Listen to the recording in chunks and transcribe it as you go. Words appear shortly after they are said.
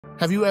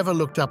Have you ever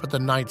looked up at the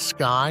night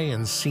sky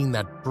and seen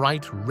that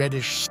bright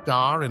reddish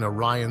star in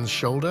Orion's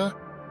shoulder?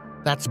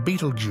 That's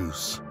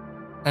Betelgeuse,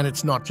 and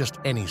it's not just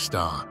any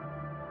star.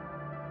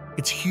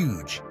 It's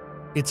huge,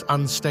 it's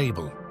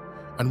unstable,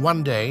 and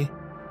one day,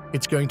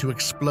 it's going to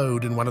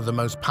explode in one of the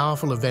most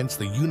powerful events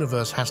the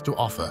universe has to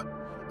offer,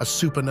 a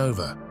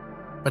supernova.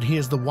 But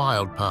here's the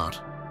wild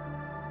part.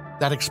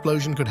 That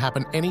explosion could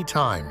happen any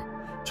time,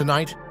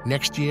 tonight,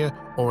 next year,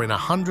 or in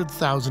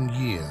 100,000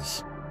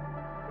 years.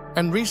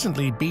 And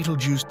recently,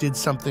 Betelgeuse did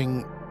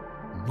something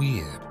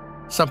weird,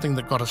 something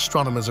that got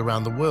astronomers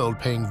around the world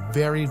paying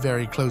very,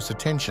 very close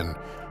attention.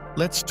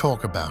 Let's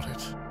talk about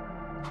it.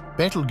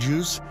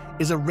 Betelgeuse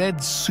is a red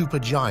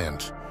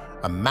supergiant,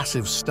 a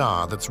massive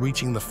star that's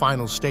reaching the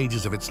final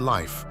stages of its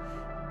life.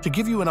 To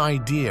give you an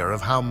idea of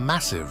how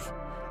massive,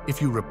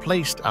 if you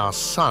replaced our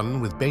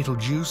Sun with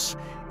Betelgeuse,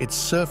 its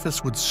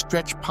surface would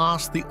stretch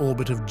past the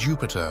orbit of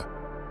Jupiter.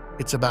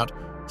 It's about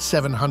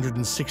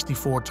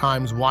 764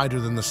 times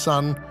wider than the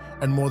Sun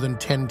and more than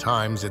 10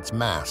 times its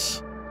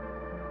mass.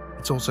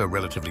 It's also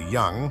relatively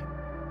young,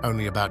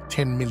 only about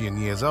 10 million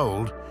years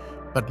old,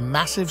 but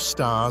massive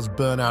stars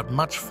burn out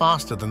much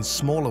faster than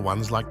smaller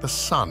ones like the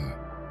Sun,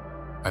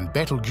 and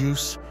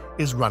Betelgeuse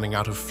is running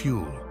out of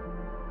fuel.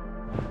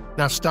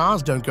 Now,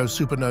 stars don't go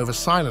supernova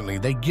silently,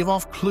 they give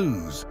off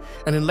clues,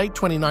 and in late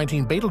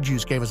 2019,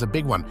 Betelgeuse gave us a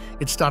big one.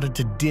 It started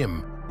to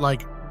dim,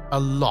 like a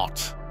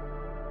lot.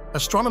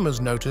 Astronomers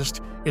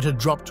noticed it had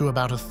dropped to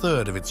about a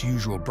third of its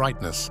usual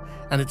brightness,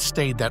 and it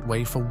stayed that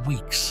way for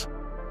weeks.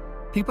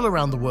 People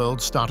around the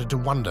world started to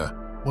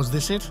wonder, was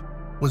this it?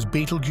 Was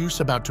Betelgeuse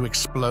about to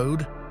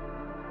explode?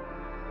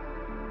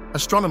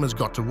 Astronomers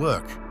got to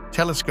work.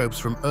 Telescopes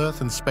from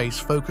Earth and space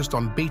focused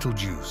on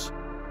Betelgeuse.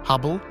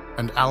 Hubble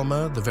and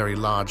ALMA, the Very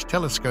Large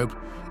Telescope,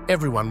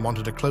 everyone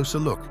wanted a closer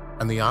look.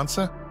 And the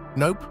answer?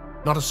 Nope,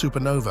 not a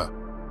supernova.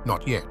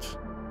 Not yet.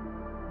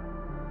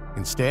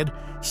 Instead,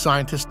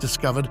 scientists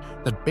discovered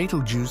that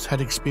Betelgeuse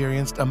had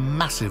experienced a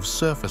massive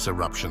surface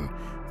eruption.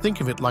 Think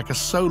of it like a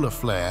solar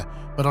flare,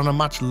 but on a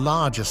much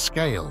larger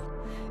scale.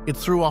 It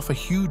threw off a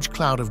huge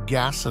cloud of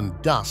gas and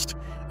dust,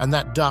 and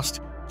that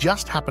dust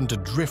just happened to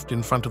drift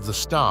in front of the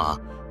star,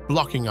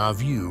 blocking our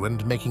view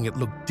and making it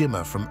look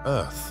dimmer from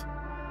Earth.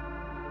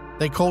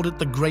 They called it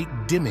the Great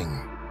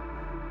Dimming.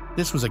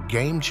 This was a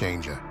game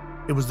changer.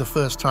 It was the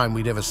first time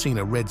we'd ever seen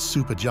a red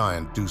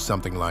supergiant do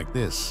something like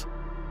this.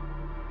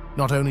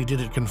 Not only did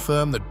it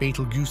confirm that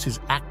Betelgeuse is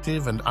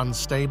active and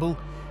unstable,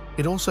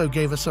 it also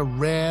gave us a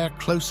rare,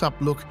 close-up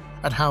look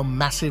at how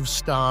massive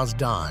stars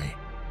die.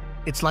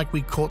 It's like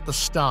we caught the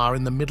star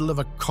in the middle of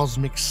a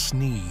cosmic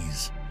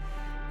sneeze.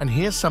 And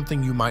here's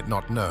something you might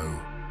not know.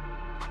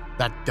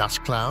 That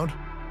dust cloud?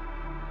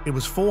 It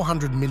was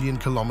 400 million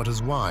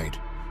kilometers wide,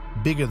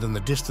 bigger than the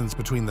distance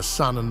between the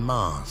Sun and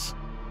Mars.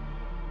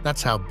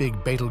 That's how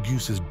big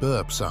Betelgeuse's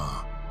burps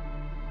are.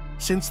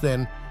 Since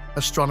then,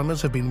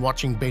 astronomers have been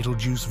watching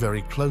Betelgeuse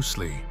very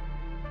closely.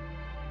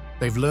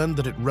 They've learned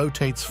that it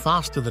rotates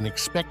faster than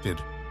expected,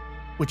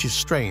 which is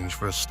strange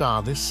for a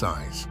star this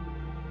size.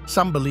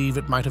 Some believe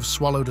it might have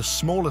swallowed a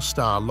smaller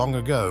star long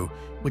ago,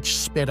 which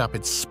sped up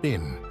its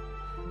spin.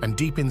 And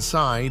deep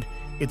inside,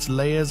 its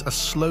layers are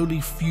slowly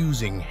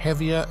fusing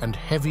heavier and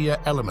heavier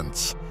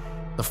elements,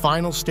 the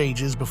final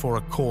stages before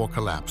a core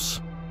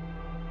collapse.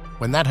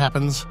 When that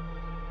happens,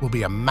 will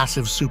be a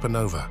massive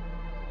supernova.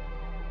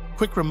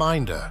 Quick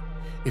reminder,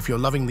 if you're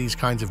loving these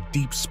kinds of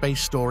deep space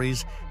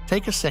stories,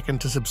 take a second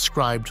to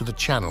subscribe to the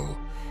channel.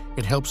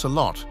 It helps a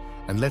lot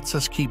and lets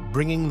us keep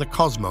bringing the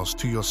cosmos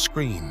to your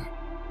screen.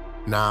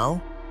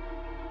 Now,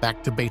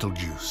 back to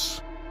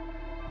Betelgeuse.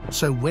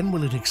 So when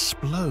will it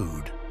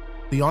explode?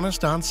 The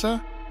honest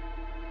answer?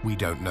 We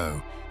don't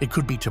know. It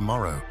could be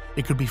tomorrow.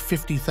 It could be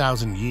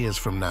 50,000 years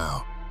from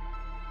now.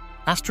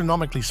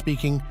 Astronomically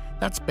speaking,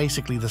 that's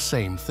basically the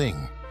same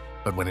thing.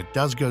 But when it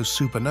does go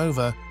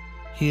supernova,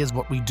 here's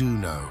what we do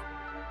know.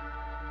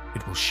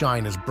 It will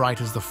shine as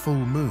bright as the full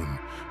moon,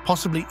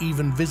 possibly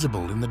even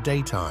visible in the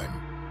daytime.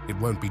 It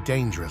won't be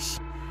dangerous.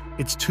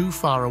 It's too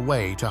far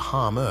away to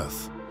harm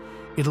Earth.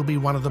 It'll be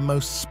one of the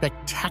most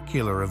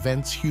spectacular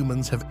events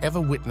humans have ever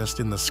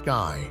witnessed in the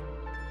sky.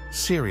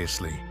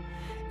 Seriously,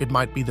 it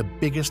might be the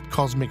biggest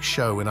cosmic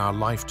show in our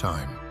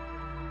lifetime.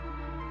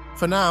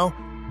 For now,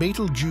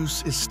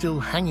 Betelgeuse is still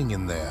hanging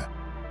in there,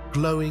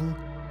 glowing,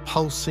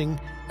 pulsing,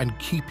 and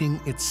keeping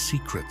its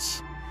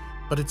secrets.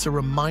 But it's a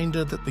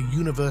reminder that the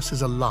universe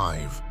is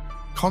alive,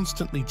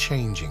 constantly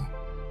changing.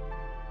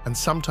 And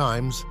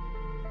sometimes,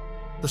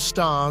 the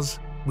stars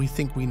we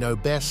think we know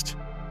best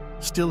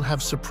still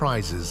have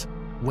surprises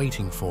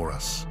waiting for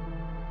us.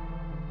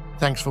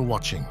 Thanks for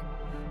watching.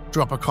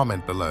 Drop a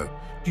comment below.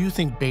 Do you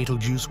think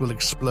Betelgeuse will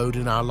explode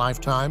in our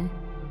lifetime?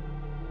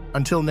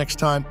 Until next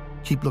time,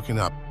 keep looking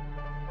up.